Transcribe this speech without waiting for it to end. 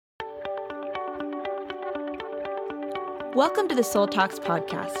Welcome to the Soul Talks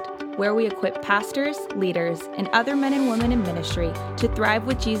podcast, where we equip pastors, leaders, and other men and women in ministry to thrive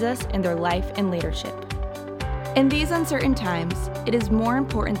with Jesus in their life and leadership. In these uncertain times, it is more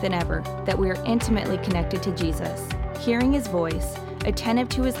important than ever that we are intimately connected to Jesus, hearing his voice, attentive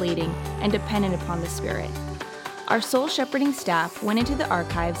to his leading, and dependent upon the Spirit. Our soul shepherding staff went into the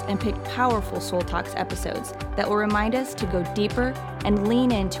archives and picked powerful Soul Talks episodes that will remind us to go deeper and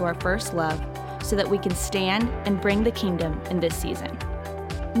lean into our first love so that we can stand and bring the kingdom in this season.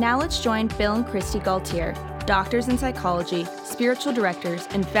 Now let's join Bill and Christy Gaultier, doctors in psychology, spiritual directors,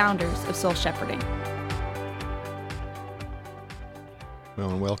 and founders of Soul Shepherding.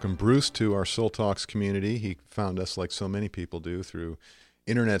 Well, and welcome Bruce to our Soul Talks community. He found us like so many people do through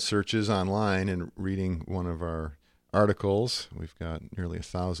internet searches online and reading one of our articles. We've got nearly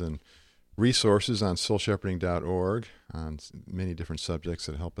 1,000 resources on soulshepherding.org on many different subjects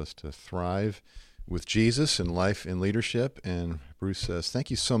that help us to thrive with Jesus in life and leadership. And Bruce says, thank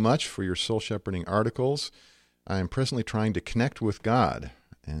you so much for your soul shepherding articles. I am presently trying to connect with God,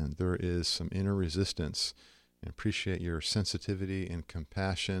 and there is some inner resistance. I appreciate your sensitivity and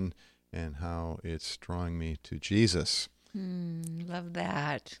compassion and how it's drawing me to Jesus. Love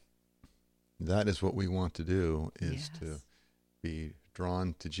that. That is what we want to do, is to be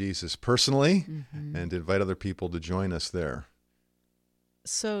drawn to Jesus personally and invite other people to join us there.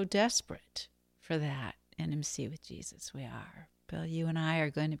 So desperate for that intimacy with Jesus we are. Bill, you and I are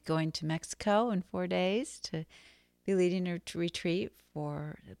going to Mexico in 4 days to be leading a retreat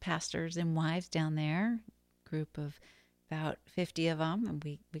for pastors and wives down there, a group of about 50 of them, and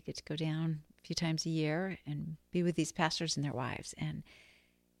we get to go down a few times a year and be with these pastors and their wives. And,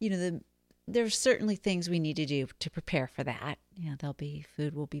 you know, there's certainly things we need to do to prepare for that. You know, there'll be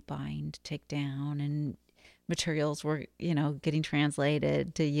food we'll be buying to take down and materials we're, getting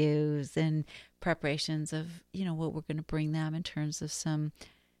translated to use and preparations of, what we're going to bring them in terms of some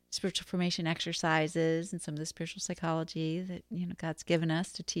spiritual formation exercises and some of the spiritual psychology that, God's given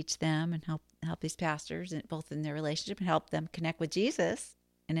us to teach them and help these pastors, and both in their relationship and help them connect with Jesus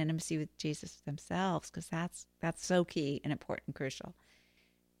and intimacy with Jesus themselves, because that's so key and important and crucial.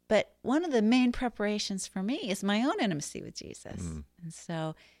 But one of the main preparations for me is my own intimacy with Jesus. And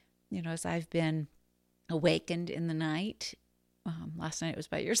so, as I've been awakened in the night, last night it was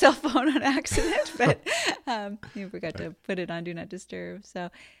by your cell phone on accident, but you forgot to put it on Do Not Disturb. So,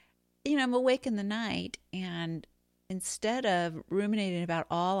 I'm awake in the night, and instead of ruminating about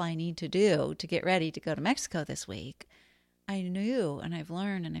all I need to do to get ready to go to Mexico this week, I knew, and I've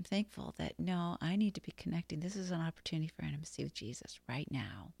learned, and I'm thankful that, no, I need to be connecting. This is an opportunity for intimacy with Jesus right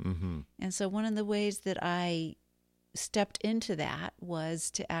now. And so one of the ways that I stepped into that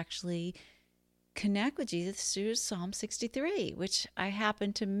was to actually connect with Jesus through Psalm 63, which I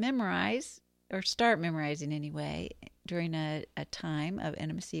happened to memorize, or start memorizing anyway, during a time of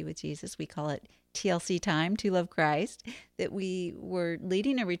intimacy with Jesus. We call it TLC time, To Love Christ, that we were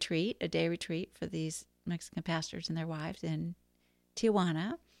leading a retreat, a day retreat for these Mexican pastors and their wives in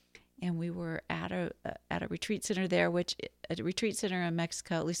Tijuana, and we were at a retreat center there, which a retreat center in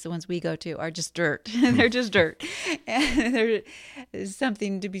Mexico, at least the ones we go to, are just dirt. They're just dirt. And there is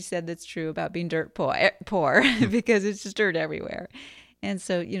something to be said that's true about being dirt poor because it's just dirt everywhere. And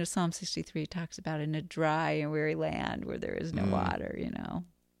so, Psalm 63 talks about in a dry and weary land where there is no water,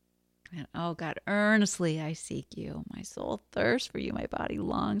 And, oh, God, earnestly I seek you. My soul thirsts for you. My body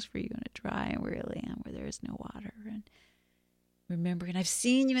longs for you in a dry and weary land where there is no water. And remembering, I've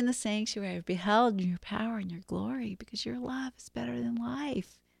seen you in the sanctuary. I've beheld your power and your glory, because your love is better than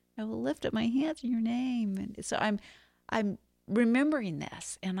life. I will lift up my hands in your name. And so I'm remembering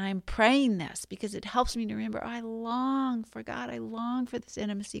this, and I'm praying this because it helps me to remember, I long for God. I long for this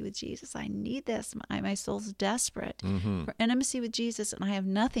intimacy with Jesus. I need this. My soul's desperate for intimacy with Jesus, and I have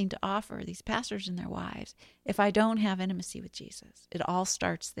nothing to offer these pastors and their wives if I don't have intimacy with Jesus. It all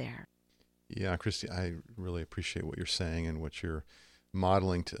starts there. Yeah, Christy, I really appreciate what you're saying and what you're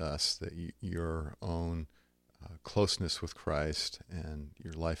modeling to us, that your own closeness with Christ and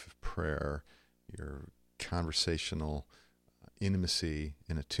your life of prayer, your conversational intimacy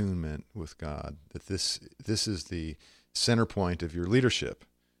and attunement with God, that this is the center point of your leadership.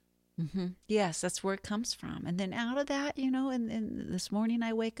 Yes, that's where it comes from. And then out of that, and this morning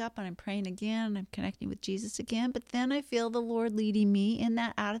I wake up and I'm praying again, and I'm connecting with Jesus again, but then I feel the Lord leading me in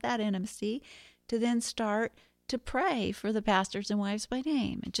that, out of that intimacy, to then start to pray for the pastors and wives by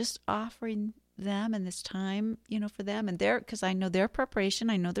name, and just offering them in this time, for them and because I know their preparation.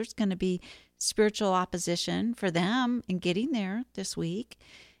 I know there's going to be spiritual opposition for them in getting there this week.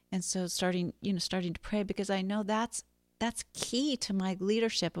 And so starting to pray, because I know that's that's key to my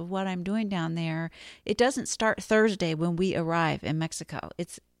leadership of what I'm doing down there. It doesn't start Thursday when we arrive in Mexico.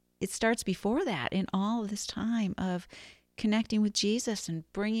 It starts before that, in all of this time of connecting with Jesus and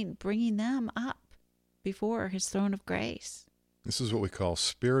bringing them up before his throne of grace. This is what we call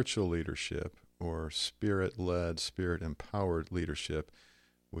spiritual leadership, or spirit-led, spirit-empowered leadership,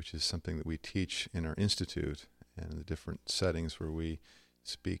 which is something that we teach in our institute and the different settings where we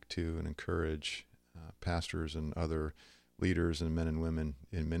speak to and encourage pastors and other leaders and men and women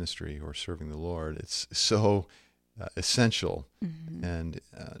in ministry who are serving the Lord. It's so essential and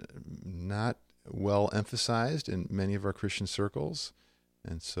not well emphasized in many of our Christian circles.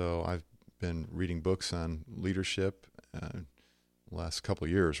 And so I've been reading books on leadership the last couple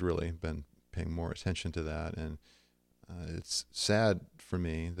of years, really, been paying more attention to that. And it's sad for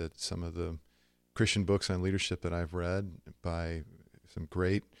me that some of the Christian books on leadership that I've read by some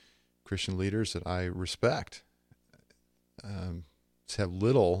great Christian leaders that I respect have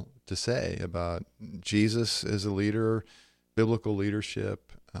little to say about Jesus as a leader, biblical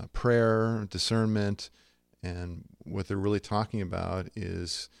leadership, prayer, discernment, and what they're really talking about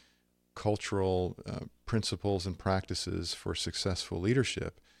is cultural principles and practices for successful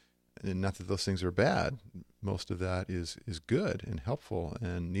leadership. And not that those things are bad. Most of that is good and helpful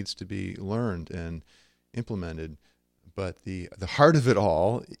and needs to be learned and implemented. But the heart of it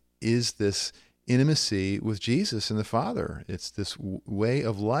all is this intimacy with Jesus and the Father. It's this way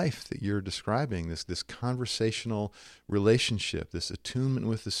of life that you're describing, this conversational relationship, this attunement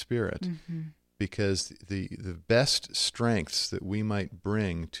with the Spirit. Because the best strengths that we might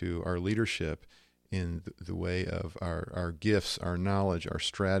bring to our leadership in the way of our gifts, our knowledge, our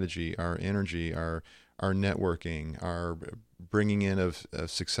strategy, our energy, our networking, our bringing in of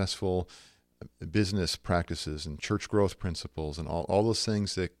successful business practices and church growth principles and all those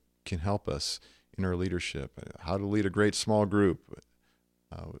things that can help us in our leadership, how to lead a great small group,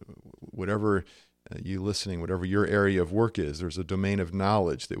 whatever you listening, whatever your area of work is, there's a domain of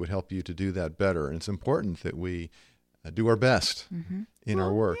knowledge that would help you to do that better. And it's important that we do our best in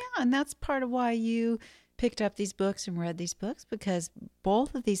our work. Yeah, and that's part of why you picked up these books and read these books, because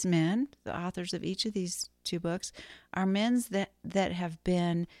both of these men, the authors of each of these two books, are men that have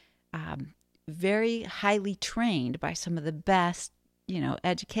been very highly trained by some of the best,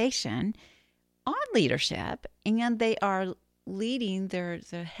 education on leadership, and they are leading. They're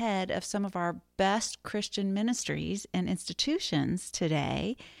the head of some of our best Christian ministries and institutions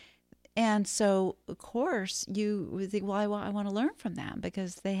today. And so, of course, you would think, well, I want to learn from them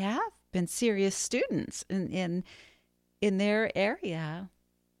because they have been serious students in their area.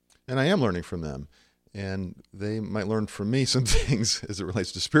 And I am learning from them. And they might learn from me some things as it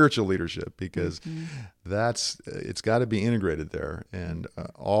relates to spiritual leadership, because it's got to be integrated there. And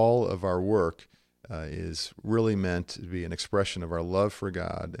all of our work is really meant to be an expression of our love for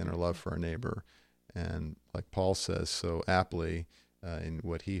God and our love for our neighbor. And like Paul says so aptly in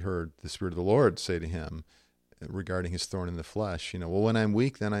what he heard the Spirit of the Lord say to him regarding his thorn in the flesh, well, when I'm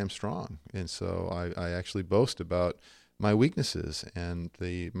weak, then I am strong. And so I actually boast about my weaknesses and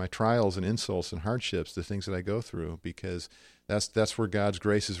my trials and insults and hardships, the things that I go through, because that's where God's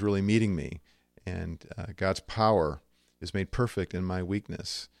grace is really meeting me. And God's power is made perfect in my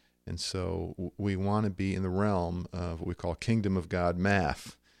weakness. And so we want to be in the realm of what we call kingdom of God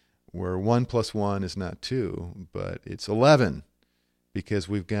math, where 1 + 1 is not 2, but it's 11, because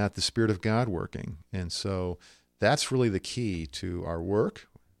we've got the Spirit of God working. And so that's really the key to our work,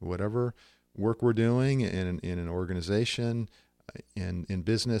 whatever work we're doing in an organization, in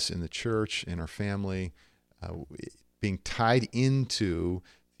business, in the church, in our family, being tied into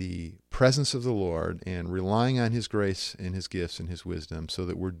the presence of the Lord and relying on His grace and His gifts and His wisdom, so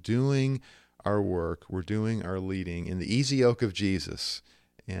that we're doing our work, we're doing our leading in the easy yoke of Jesus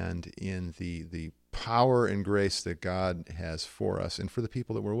and in the power and grace that God has for us and for the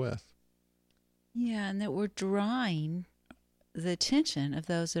people that we're with. Yeah, and that we're drawing the attention of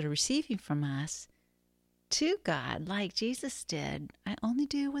those that are receiving from us to God, like Jesus did. I only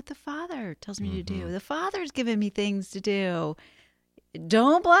do what the Father tells me to do. The Father's given me things to do.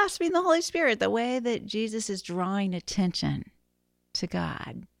 Don't blaspheme the Holy Spirit, the way that Jesus is drawing attention to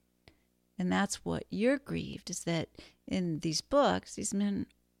God. And that's what you're grieved, is that in these books, these men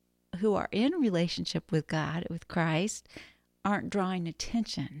who are in relationship with God, with Christ, aren't drawing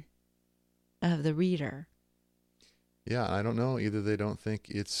attention of the reader. Yeah, I don't know. Either they don't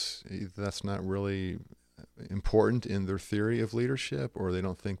think that's not really important in their theory of leadership, or they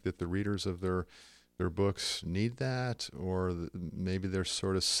don't think that the readers of their books need that, or maybe they're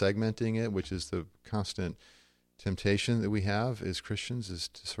sort of segmenting it, which is the constant temptation that we have as Christians is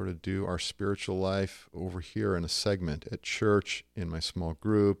to sort of do our spiritual life over here in a segment at church, in my small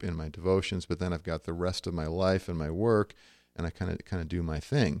group, in my devotions, but then I've got the rest of my life and my work, and I kind of do my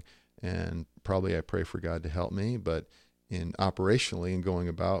thing. And probably I pray for God to help me, but in operationally and going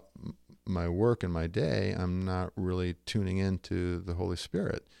about my work and my day, I'm not really tuning into the Holy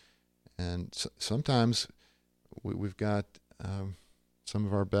Spirit. And sometimes we've got some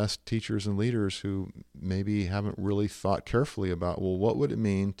of our best teachers and leaders who maybe haven't really thought carefully about, well, what would it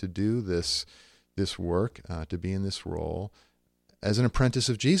mean to do this work, to be in this role as an apprentice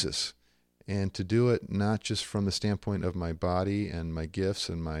of Jesus, and to do it not just from the standpoint of my body and my gifts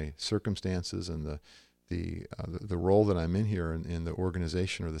and my circumstances and the role that I'm in here in the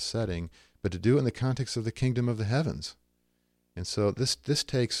organization or the setting, but to do it in the context of the kingdom of the heavens. And so this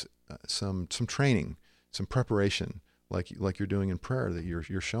takes some training, some preparation, like you're doing in prayer that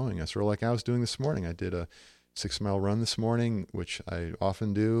you're showing us, or like I was doing this morning. I did a 6-mile run this morning, which I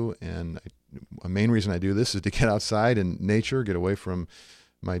often do, and a main reason I do this is to get outside in nature, get away from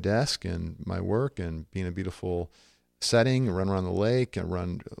my desk and my work, and be in a beautiful setting, run around the lake, and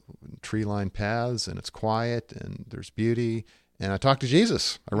run tree-lined paths, and it's quiet, and there's beauty, and I talk to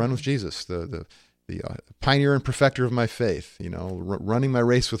Jesus. I run with Jesus, the pioneer and perfecter of my faith, running my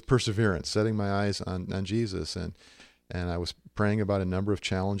race with perseverance, setting my eyes on Jesus. And I was praying about a number of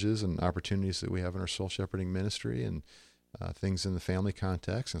challenges and opportunities that we have in our soul shepherding ministry and things in the family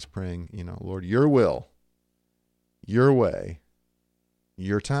context. And I was praying, Lord, your will, your way,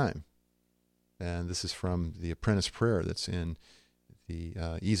 your time. And this is from the Apprentice Prayer that's in the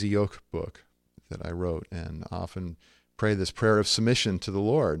Easy Yoke book that I wrote. And I often pray this prayer of submission to the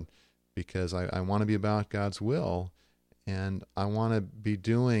Lord, because I want to be about God's will, and I want to be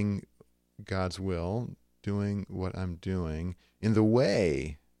doing God's will, doing what I'm doing in the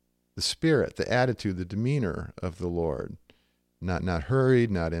way, the spirit, the attitude, the demeanor of the Lord. Not hurried,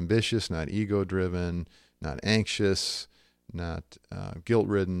 not ambitious, not ego-driven, not anxious, not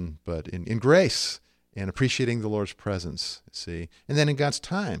guilt-ridden, but in grace and appreciating the Lord's presence, see? And then in God's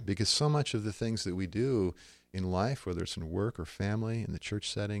time, because so much of the things that we do in life, whether it's in work or family, in the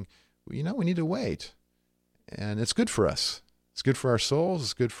church setting, we need to wait. And it's good for us. It's good for our souls.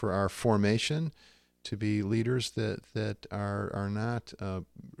 It's good for our formation to be leaders that are not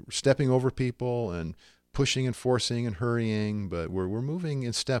stepping over people and pushing and forcing and hurrying, but we're moving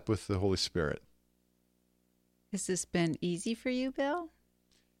in step with the Holy Spirit. Has this been easy for you, Bill?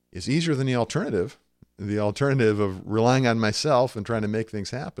 It's easier than the alternative of relying on myself and trying to make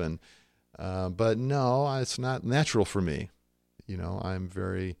things happen. But no, it's not natural for me. I'm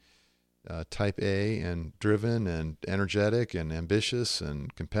very type A and driven and energetic and ambitious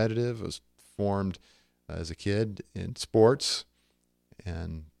and competitive. I was formed as a kid in sports,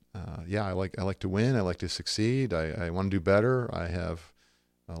 and I like to win. I like to succeed. I want to do better. I have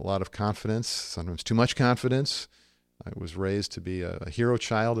a lot of confidence, sometimes too much confidence. I was raised to be a hero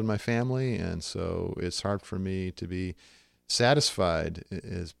child in my family, and so it's hard for me to be satisfied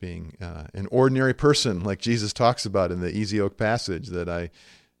as being an ordinary person, like Jesus talks about in the Easy Yoke passage that I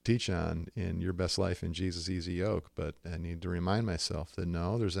teach on in Your Best Life in Jesus' Easy Yoke. But I need to remind myself that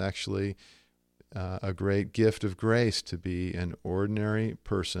no, there's actually a great gift of grace to be an ordinary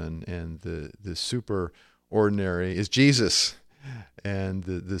person, and the super ordinary is Jesus, and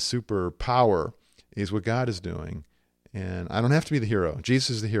the super power is what God is doing. And I don't have to be the hero. Jesus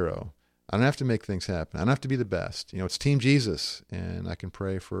is the hero. I don't have to make things happen. I don't have to be the best. It's Team Jesus, and I can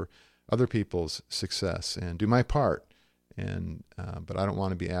pray for other people's success and do my part. And but I don't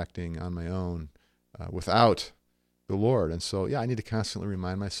want to be acting on my own without the Lord. And so, I need to constantly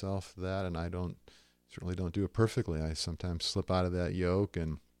remind myself that, and I certainly don't do it perfectly. I sometimes slip out of that yoke,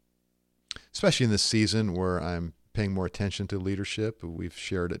 and especially in this season where I'm paying more attention to leadership. We've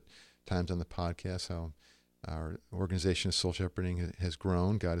shared at times on the podcast how our organization of Soul Shepherding has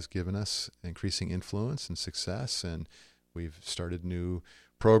grown. God has given us increasing influence and success, and we've started new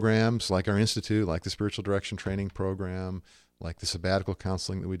programs like our Institute, like the Spiritual Direction Training Program, like the sabbatical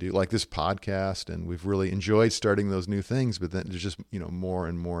counseling that we do, like this podcast, and we've really enjoyed starting those new things, but then there's just, more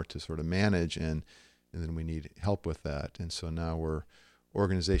and more to sort of manage, and then we need help with that. And so now we're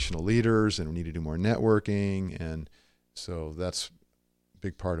organizational leaders, and we need to do more networking, and so that's a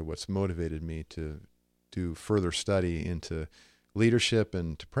big part of what's motivated me to do further study into leadership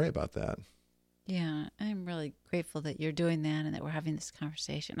and to pray about that. Yeah, I'm really grateful that you're doing that and that we're having this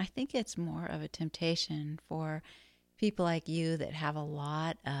conversation. I think it's more of a temptation for people like you that have a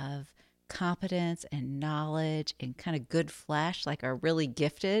lot of competence and knowledge and kind of good flesh, like are really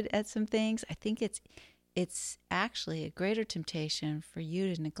gifted at some things. I think it's actually a greater temptation for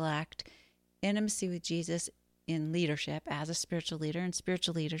you to neglect intimacy with Jesus in leadership as a spiritual leader and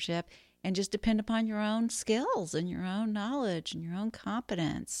spiritual leadership, and just depend upon your own skills and your own knowledge and your own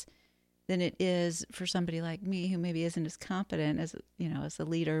competence than it is for somebody like me who maybe isn't as competent as a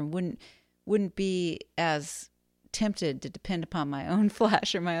leader, and wouldn't be as tempted to depend upon my own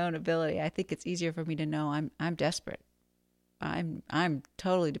flesh or my own ability. I think it's easier for me to know I'm desperate. I'm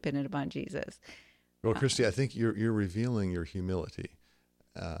totally dependent upon Jesus. Well, Christy, I think you're revealing your humility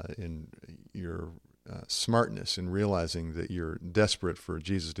in your smartness in realizing that you're desperate for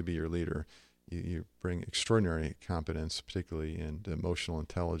Jesus to be your leader. You bring extraordinary competence, particularly in emotional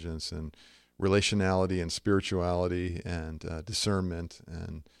intelligence and relationality and spirituality and discernment.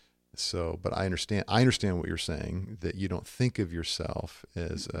 And so, but I understand what you're saying, that you don't think of yourself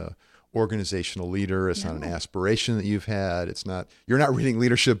as a organizational leader. It's not an aspiration that you've had. It's not, you're not reading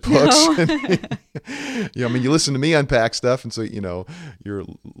leadership books. No. You listen to me unpack stuff, and so, you're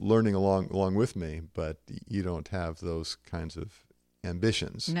learning along with me, but you don't have those kinds of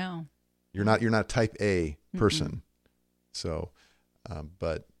ambitions. No. You're not type A person. Mm-mm. So,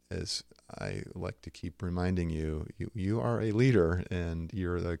 but as I like to keep reminding you, you are a leader, and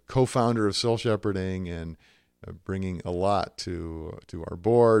you're the co-founder of Soul Shepherding, and bringing a lot to our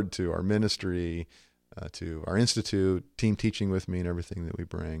board, to our ministry, to our institute, team teaching with me, and everything that we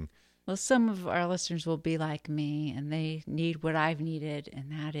bring. Well, some of our listeners will be like me, and they need what I've needed,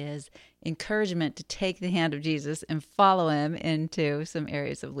 and that is encouragement to take the hand of Jesus and follow him into some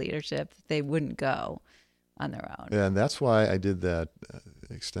areas of leadership that they wouldn't go on their own. And that's why I did that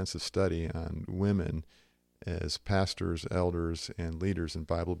extensive study on women as pastors, elders, and leaders in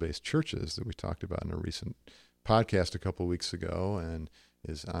Bible-based churches that we talked about in a recent podcast a couple of weeks ago, and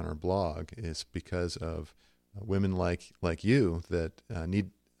is on our blog. Is because of women like you that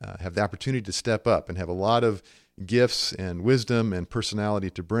have the opportunity to step up and have a lot of gifts and wisdom and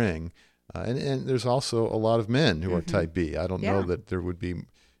personality to bring. And there's also a lot of men who are type B. I don't know that there would be,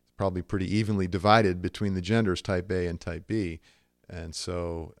 probably pretty evenly divided between the genders, type A and type B. And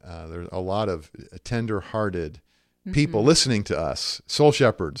so there's a lot of tender-hearted people listening to us, soul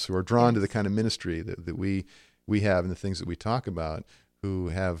shepherds who are drawn to the kind of ministry that we have and the things that we talk about, who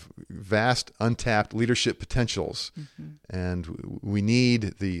have vast untapped leadership potentials. And we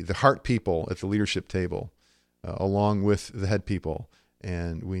need the heart people at the leadership table along with the head people.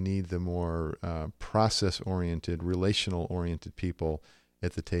 And we need the more process-oriented, relational-oriented people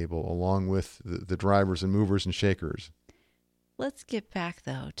at the table, along with the drivers and movers and shakers. Let's get back,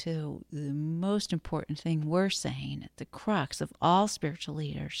 though, to the most important thing we're saying at the crux of all spiritual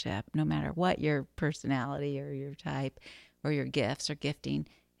leadership, no matter what your personality or your type or your gifts or gifting,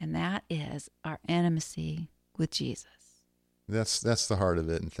 and that is our intimacy with Jesus. That's the heart of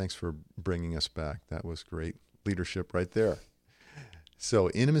it, and thanks for bringing us back. That was great leadership right there. So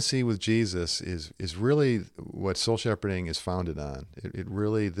intimacy with Jesus is really what Soul Shepherding is founded on. It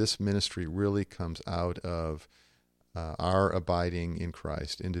really, this ministry really comes out of our abiding in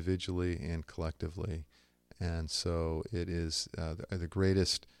Christ, individually and collectively. And so it is the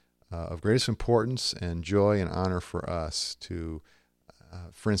greatest of greatest importance and joy and honor for us to,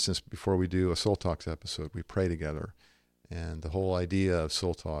 for instance, before we do a Soul Talks episode, we pray together. And the whole idea of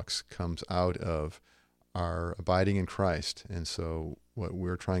Soul Talks comes out of our abiding in Christ. And so what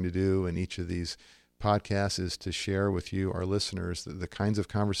we're trying to do in each of these podcasts is to share with you, our listeners, the kinds of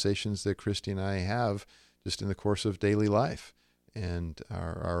conversations that Christy and I have just in the course of daily life, and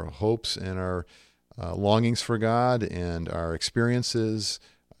our hopes and our longings for God and our experiences,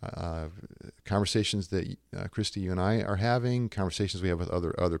 conversations that Christy, you and I are having, conversations we have with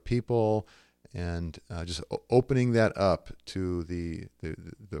other people, and just opening that up to the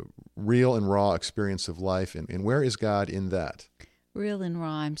real and raw experience of life. And where is God in that? Real and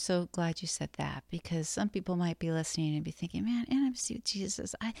raw. I'm so glad you said that, because some people might be listening and be thinking, man, intimacy with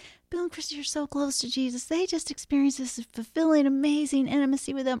Jesus. Bill and Christy are so close to Jesus. They just experience this fulfilling, amazing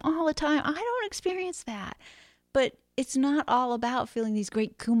intimacy with him all the time. I don't experience that. But it's not all about feeling these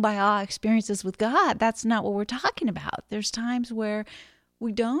great kumbaya experiences with God. That's not what we're talking about. There's times where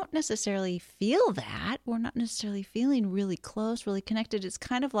we don't necessarily feel that. We're not necessarily feeling really close, really connected. It's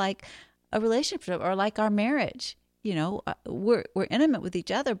kind of like a relationship or like our marriage. You know, we're intimate with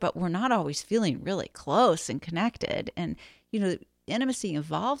each other, but we're not always feeling really close and connected. And, you know, intimacy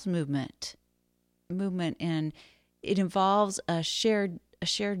involves movement, and it involves a shared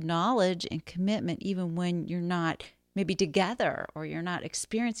knowledge and commitment, even when you're not maybe together or you're not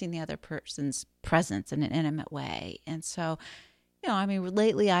experiencing the other person's presence in an intimate way. And so, you know, I mean,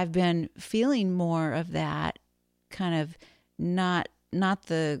 lately I've been feeling more of that kind of not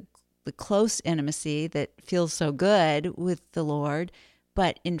the close intimacy that feels so good with the Lord,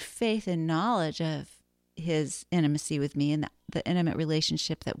 but in faith and knowledge of his intimacy with me and the intimate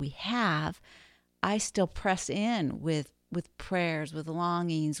relationship that we have, I still press in with prayers, with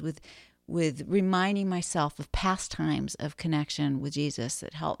longings, with reminding myself of past times of connection with Jesus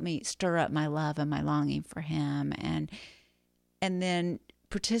that helped me stir up my love and my longing for him, and then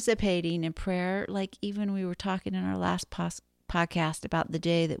participating in prayer. Like even we were talking in our last podcast about the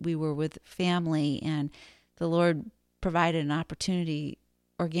day that we were with family, and the Lord provided an opportunity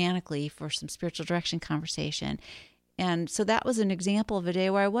organically for some spiritual direction conversation. And so that was an example of a day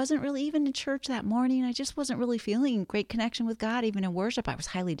where I wasn't really even in church that morning. I just wasn't really feeling great connection with God, even in worship. I was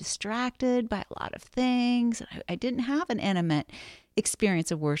highly distracted by a lot of things. I didn't have an intimate experience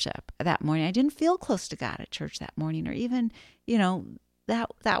of worship that morning. I didn't feel close to God at church that morning, or even,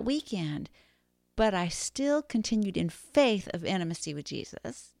 that weekend. But I still continued in faith of intimacy with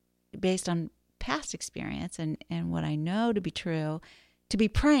Jesus based on past experience and what I know to be true, to be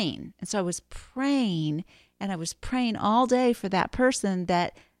praying. And so I was praying, and I was praying all day for that person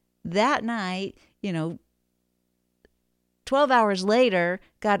that night, 12 hours later,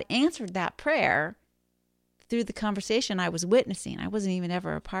 God answered that prayer through the conversation I was witnessing. I wasn't even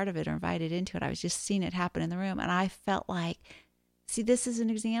ever a part of it or invited into it. I was just seeing it happen in the room. And I felt like, see, this is an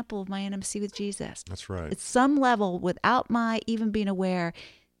example of my intimacy with Jesus. That's right. At some level, without my even being aware,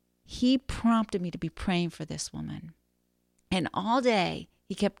 he prompted me to be praying for this woman. And all day,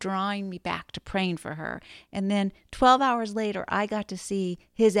 he kept drawing me back to praying for her. And then 12 hours later, I got to see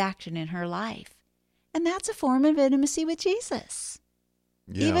his action in her life. And that's a form of intimacy with Jesus.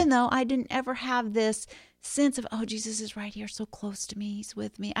 Yeah. Even though I didn't ever have this sense of, oh, Jesus is right here, so close to me, he's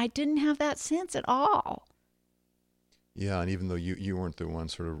with me. I didn't have that sense at all. Yeah, and even though you weren't the one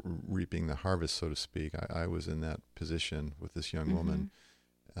sort of reaping the harvest, so to speak, I was in that position with this young woman,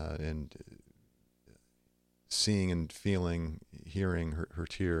 and seeing and feeling, hearing her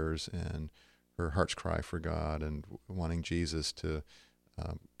tears and her heart's cry for God, and wanting Jesus to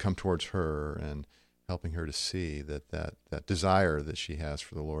come towards her, and helping her to see that desire that she has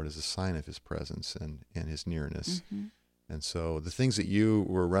for the Lord is a sign of his presence and his nearness. Mm-hmm. And so the things that you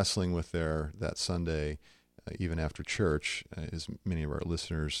were wrestling with there that Sunday, even after church, as many of our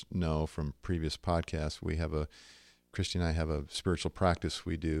listeners know from previous podcasts, Christy and I have a spiritual practice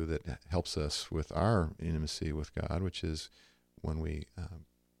we do that helps us with our intimacy with God, which is when we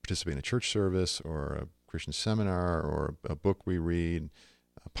participate in a church service or a Christian seminar or a book we read,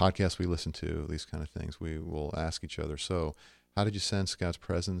 a podcast we listen to, these kind of things, we will ask each other, so how did you sense God's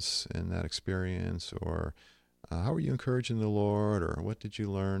presence in that experience? Or how were you encouraged in the Lord? Or what did you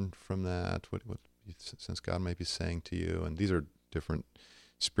learn from that? What you sense God might be saying to you? And these are different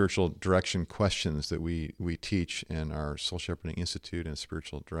spiritual direction questions that we teach in our Soul Shepherding Institute and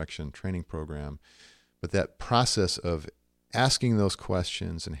Spiritual Direction Training Program. But that process of asking those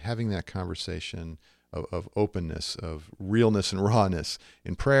questions and having that conversation of openness, of realness and rawness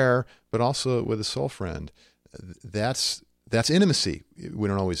in prayer, but also with a soul friend, that's intimacy. We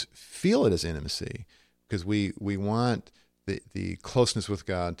don't always feel it as intimacy because we want the closeness with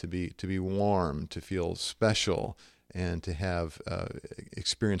God to be warm, to feel special, and to have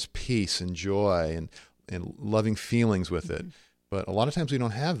experience peace and joy and loving feelings with it. But a lot of times we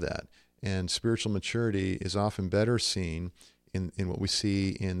don't have that. And spiritual maturity is often better seen in what we see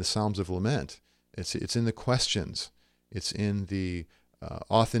in the Psalms of Lament. It's in the questions. It's in the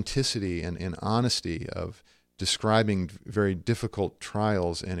authenticity and honesty of describing very difficult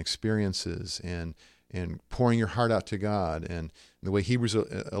trials and experiences and pouring your heart out to God. And the way Hebrews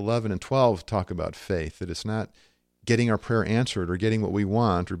 11 and 12 talk about faith, that it's not getting our prayer answered or getting what we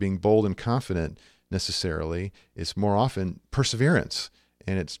want or being bold and confident necessarily. It's more often perseverance,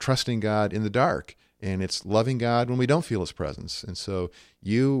 and it's trusting God in the dark, and it's loving God when we don't feel his presence. And so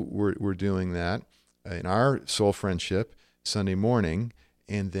you were doing that in our soul friendship Sunday morning,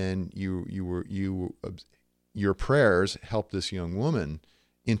 and then your prayers helped this young woman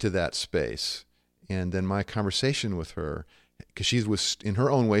into that space. And then my conversation with her, because she was in her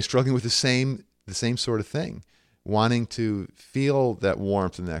own way struggling with the same sort of thing, wanting to feel that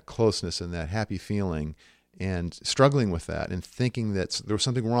warmth and that closeness and that happy feeling, and struggling with that and thinking that there was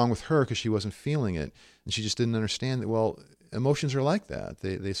something wrong with her because she wasn't feeling it. And she just didn't understand that, well, emotions are like that.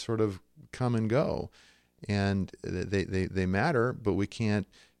 They sort of come and go, and they matter, but we can't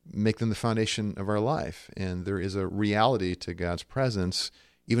make them the foundation of our life. And there is a reality to God's presence,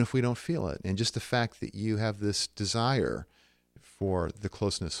 even if we don't feel it. And just the fact that you have this desire for the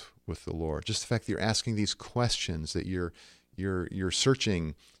closeness with the Lord, just the fact that you're asking these questions, that you're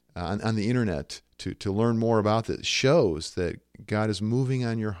searching on the internet to learn more about this, shows that God is moving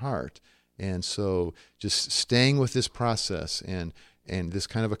on your heart. And so just staying with this process and and this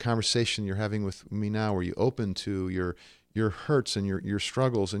kind of a conversation you're having with me now, where you open to your hurts and your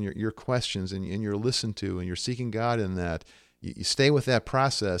struggles and your questions, and you're listened to, and you're seeking God in that. You stay with that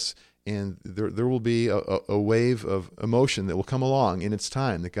process, and there will be a wave of emotion that will come along in its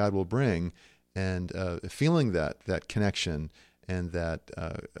time that God will bring, and feeling that connection and that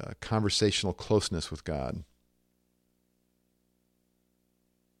conversational closeness with God.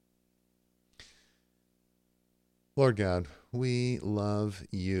 Lord God, we love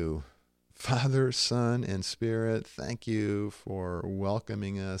you. Father, Son, and Spirit, thank you for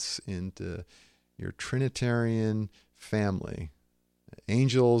welcoming us into your Trinitarian family.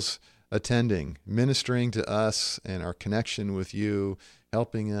 Angels attending, ministering to us and our connection with you,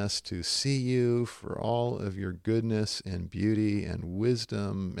 helping us to see you for all of your goodness and beauty and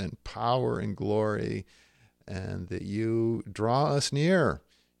wisdom and power and glory, and that you draw us near.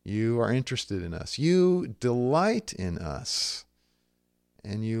 You are interested in us. You delight in us.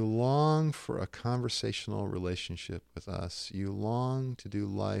 And you long for a conversational relationship with us. You long to do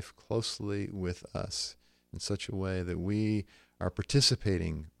life closely with us in such a way that we are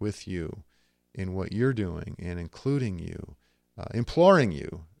participating with you in what you're doing, and including you, imploring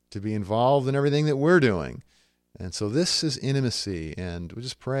you to be involved in everything that we're doing. And so this is intimacy. And we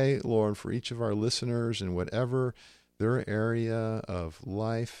just pray, Lord, for each of our listeners in whatever their area of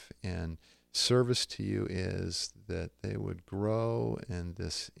life and service to you is, that they would grow in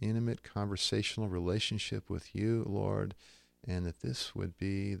this intimate conversational relationship with you, Lord, and that this would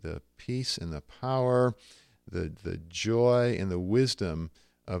be the peace and the power, the joy and the wisdom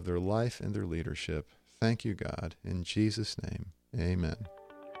of their life and their leadership. Thank you, God. In Jesus' name, amen.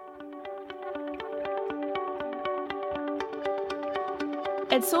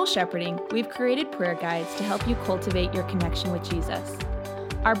 At Soul Shepherding, we've created prayer guides to help you cultivate your connection with Jesus.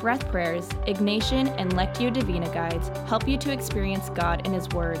 Our breath prayers, Ignatian and Lectio Divina guides help you to experience God and His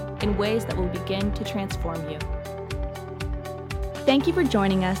Word in ways that will begin to transform you. Thank you for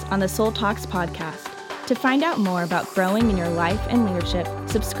joining us on the Soul Talks podcast. To find out more about growing in your life and leadership,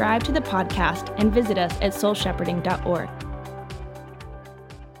 subscribe to the podcast and visit us at soulshepherding.org.